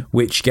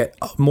 which get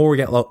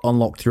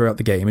unlocked throughout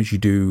the game as you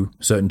do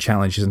certain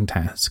challenges and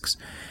tasks.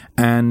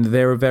 And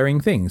there are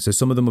varying things. So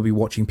some of them will be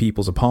watching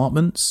people's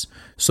apartments.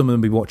 Some of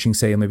them will be watching,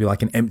 say, maybe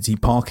like an empty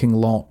parking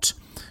lot.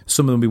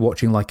 Some of them will be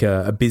watching like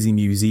a busy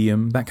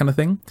museum, that kind of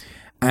thing.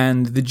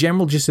 And the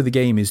general gist of the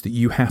game is that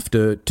you have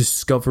to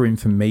discover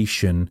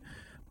information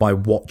by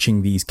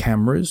watching these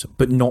cameras,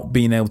 but not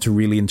being able to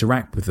really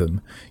interact with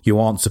them. You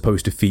aren't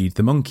supposed to feed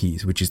the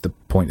monkeys, which is the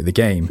point of the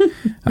game.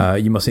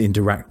 You must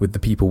interact with the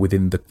people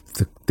within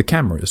the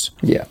cameras.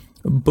 Yeah.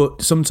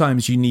 But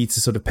sometimes you need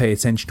to sort of pay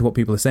attention to what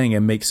people are saying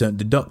and make certain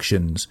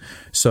deductions.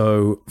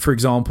 So, for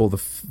example,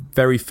 the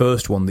very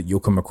first one that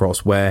you'll come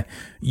across where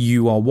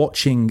you are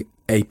watching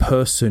a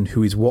person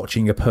who is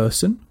watching a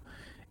person.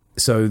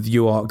 So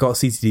got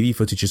CCTV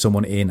footage of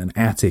someone in an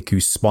attic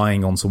who's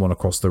spying on someone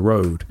across the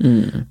road.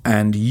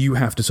 And you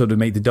have to sort of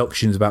make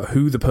deductions about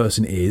who the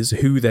person is,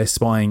 who they're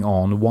spying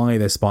on, why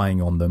they're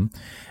spying on them.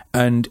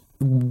 And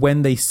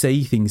when they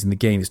say things in the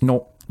game, it's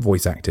not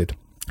voice acted.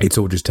 It's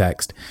all just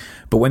text.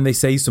 But when they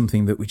say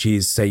something which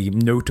is, say,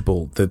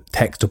 notable, the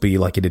text will be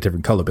like in a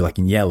different color, be like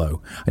in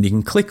yellow. And you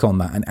can click on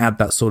that and add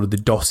that sort of the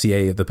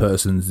dossier of the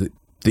persons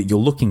that you're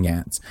looking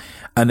at.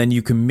 And then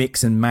you can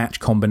mix and match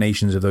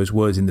combinations of those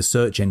words in the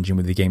search engine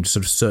with the game to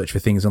sort of search for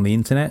things on the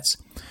internet.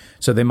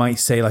 So they might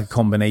say like a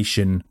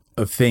combination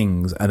of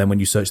things, and then when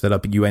you search that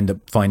up, you end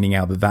up finding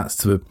out that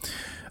that's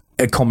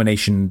a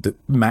combination that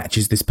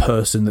matches this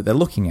person that they're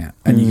looking at,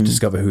 and you can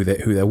discover who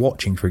they're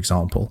watching, for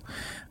example.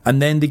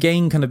 And then the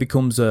game kind of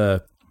becomes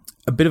a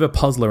bit of a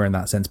puzzler in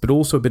that sense, but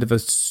also a bit of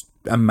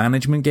a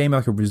management game,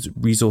 like a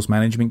resource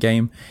management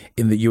game,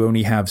 in that you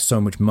only have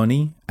so much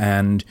money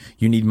and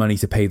you need money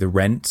to pay the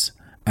rent.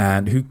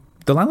 And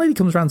the landlady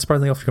comes around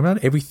surprisingly often, comes around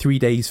every 3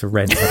 days for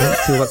rent. I don't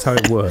feel that's how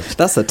it works.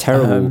 That's a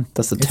terrible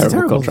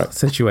contract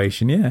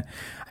situation, yeah.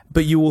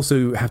 But you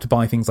also have to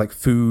buy things like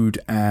food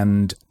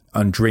and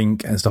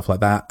drink and stuff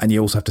like that, and you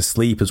also have to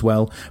sleep as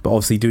well. But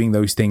obviously doing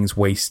those things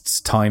wastes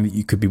time that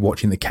you could be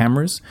watching the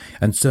cameras,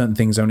 and certain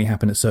things only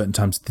happen at certain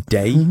times of the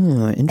day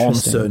on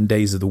certain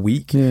days of the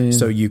week.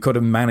 So you've got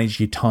to manage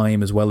your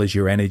time as well as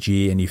your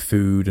energy and your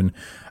food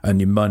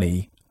and your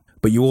money.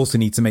 But you also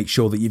need to make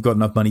sure that you've got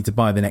enough money to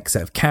buy the next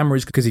set of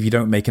cameras, because if you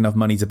don't make enough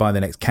money to buy the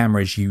next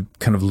cameras, you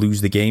kind of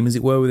lose the game, as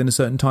it were, within a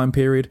certain time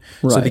period.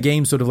 Right. So the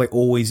game's sort of like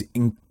always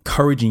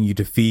encouraging you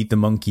to feed the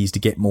monkeys to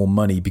get more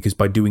money, because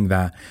by doing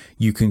that,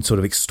 you can sort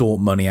of extort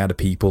money out of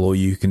people, or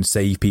you can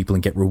save people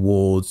and get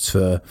rewards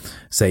for,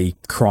 say,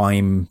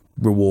 crime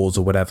rewards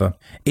or whatever.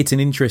 It's an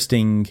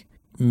interesting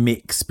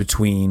mix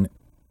between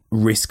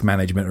risk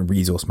management and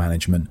resource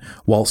management,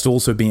 whilst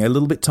also being a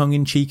little bit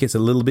tongue-in-cheek. It's a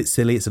little bit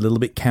silly, it's a little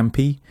bit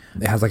campy.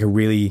 It has like a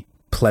really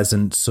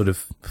pleasant sort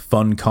of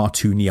fun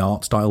cartoony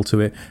art style to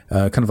it,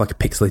 kind of like a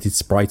pixelated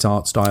sprite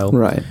art style,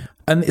 right?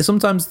 And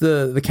sometimes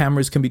the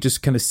cameras can be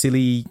just kind of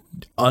silly,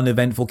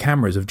 uneventful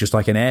cameras of just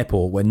like an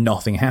airport where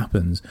nothing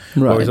happens,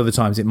 right. Whereas other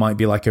times it might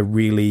be like a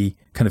really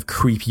kind of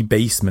creepy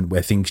basement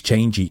where things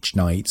change each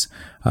night.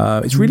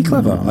 It's really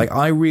clever. Like,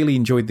 I really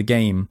enjoyed the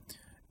game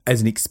as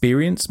an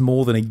experience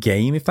more than a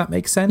game, if that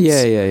makes sense.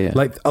 Yeah.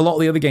 Like, a lot of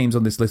the other games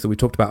on this list that we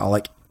talked about are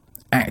like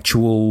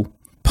actual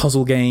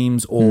puzzle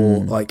games or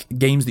like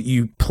games that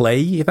you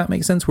play, if that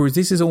makes sense. Whereas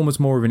this is almost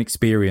more of an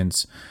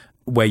experience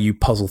where you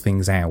puzzle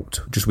things out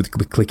just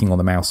with clicking on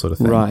the mouse, sort of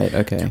thing. Right,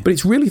 okay. But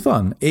it's really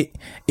fun. It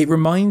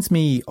reminds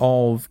me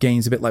of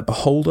games a bit like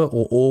Beholder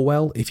or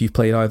Orwell, if you've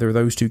played either of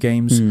those two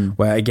games,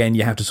 where again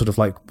you have to sort of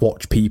like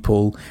watch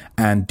people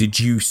and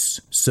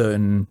deduce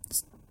certain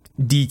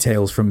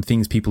details from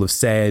things people have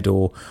said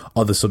or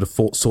other sort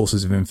of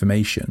sources of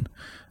information.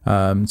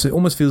 So it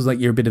almost feels like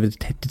you're a bit of a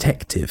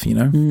detective, you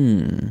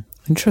know?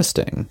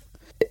 Interesting.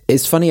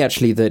 It's funny,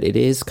 actually, that it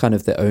is kind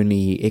of the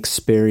only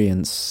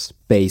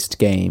experience-based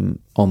game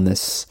on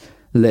this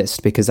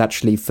list, because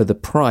actually for the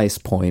price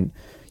point,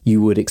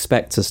 you would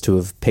expect us to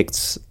have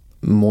picked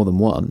more than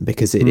one,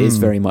 because it is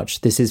very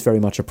much, this is very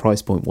much a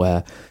price point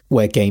where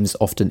games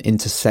often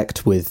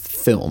intersect with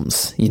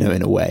films, you know,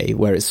 in a way,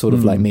 where it's sort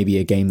of like maybe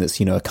a game that's,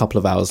 you know, a couple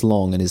of hours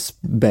long and is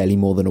barely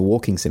more than a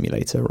walking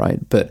simulator, right?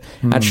 But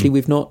actually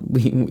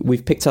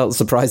we've picked out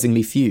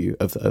surprisingly few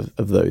of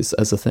those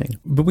as a thing.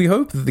 But we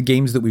hope that the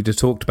games that we've just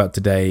talked about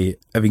today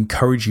have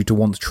encouraged you to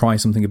want to try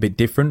something a bit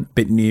different, a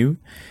bit new,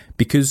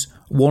 because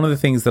one of the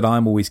things that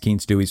I'm always keen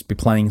to do is be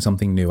playing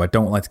something new. I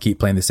don't like to keep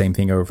playing the same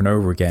thing over and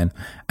over again.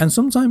 And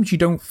sometimes you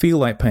don't feel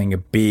like playing a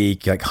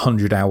big, like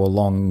 100-hour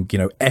long, you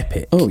know,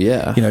 epic. Oh,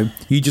 yeah. You know,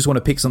 you just want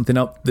to pick something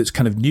up that's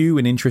kind of new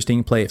and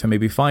interesting, play it for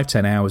maybe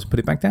 5-10 hours and put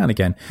it back down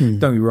again. Don't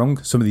get me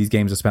wrong, some of these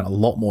games I spent a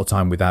lot more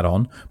time with that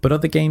on. But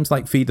other games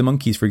like Feed the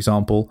Monkeys, for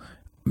example,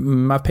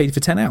 I've paid for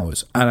 10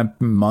 hours. And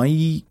I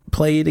might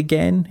play it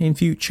again in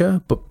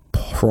future, but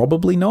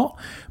probably not.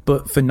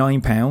 But for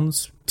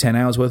 £9, 10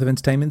 hours worth of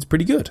entertainment is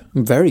pretty good.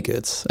 Very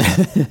good.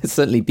 It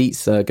certainly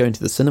beats going to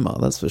the cinema,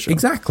 that's for sure.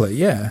 Exactly,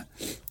 yeah.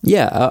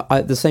 Yeah,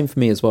 the same for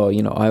me as well.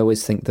 You know, I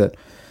always think that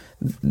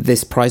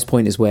this price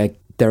point is where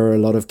there are a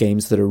lot of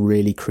games that are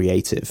really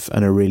creative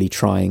and are really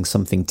trying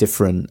something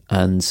different,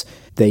 and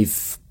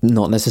they've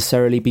not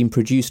necessarily been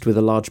produced with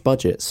a large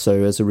budget.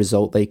 So as a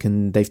result,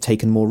 they've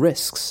taken more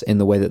risks in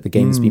the way that the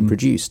game's been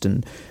produced,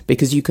 and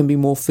because you can be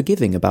more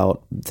forgiving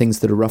about things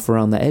that are rough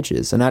around the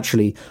edges. And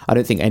actually, I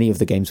don't think any of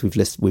the games we've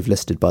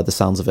listed by the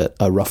sounds of it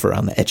are rough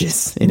around the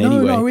edges in any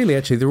way. No, really.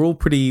 Actually, they're all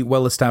pretty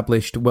well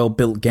established, well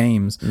built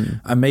games.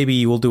 And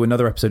maybe we'll do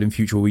another episode in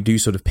future where we do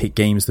sort of pick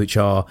games which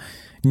are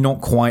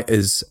not quite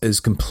as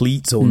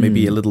complete, or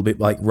maybe a little bit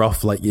like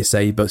rough, like you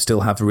say, but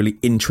still have a really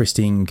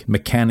interesting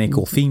mechanic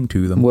or theme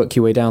to them. Work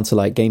your way down to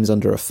like games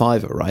under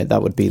 $5, right?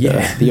 That would be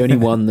the only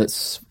one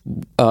that's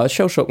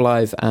Shell Shock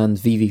Live and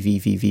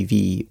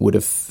VVVVVV would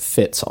have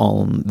fit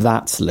on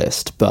that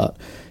list. But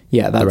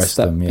yeah,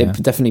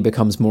 it definitely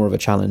becomes more of a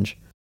challenge.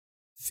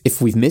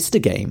 If we've missed a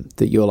game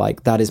that you're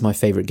like, that is my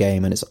favorite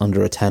game and it's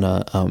under a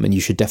tenner, and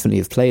you should definitely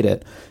have played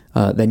it,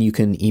 then you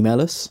can email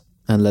us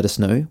and let us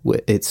know.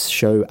 It's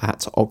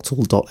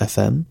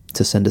show@octal.fm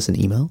to send us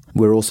an email.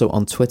 We're also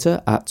on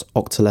Twitter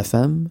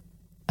 @octalfm,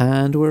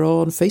 and we're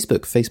on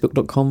Facebook,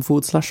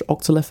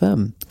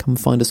 facebook.com/octalfm. Come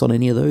find us on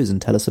any of those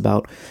and tell us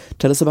about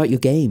your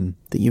game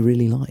that you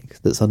really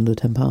like that's under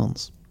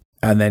 £10.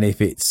 And then if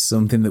it's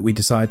something that we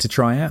decide to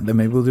try out, then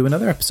maybe we'll do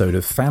another episode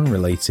of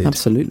fan-related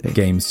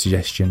game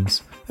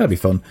suggestions. That'd be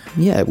fun.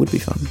 Yeah, it would be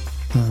fun.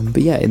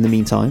 But yeah, in the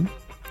meantime,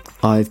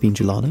 I've been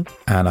Gelada.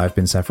 And I've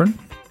been Saffron.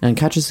 And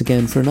catch us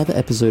again for another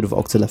episode of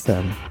Octal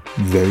FM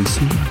very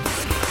soon.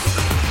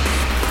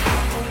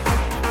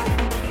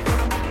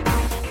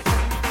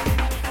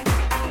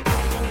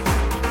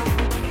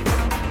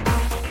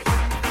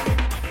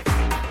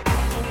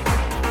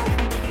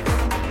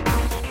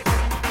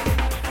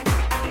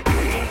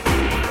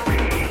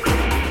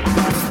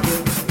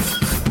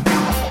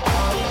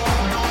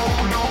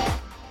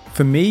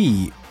 For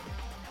me,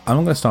 I'm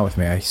not going to start with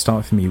me. I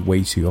start with me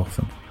way too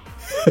often.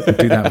 I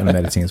do that when I'm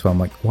editing as well. I'm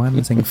like, why am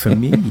I saying for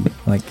me?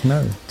 Like,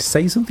 no,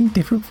 say something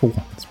different for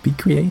once. Be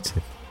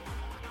creative.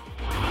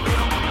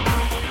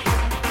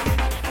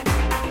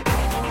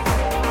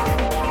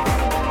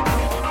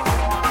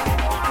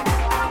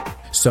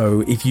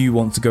 So if you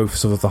want to go for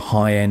sort of the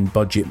high-end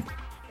budget,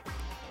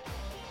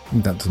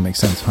 that doesn't make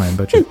sense, high-end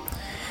budget.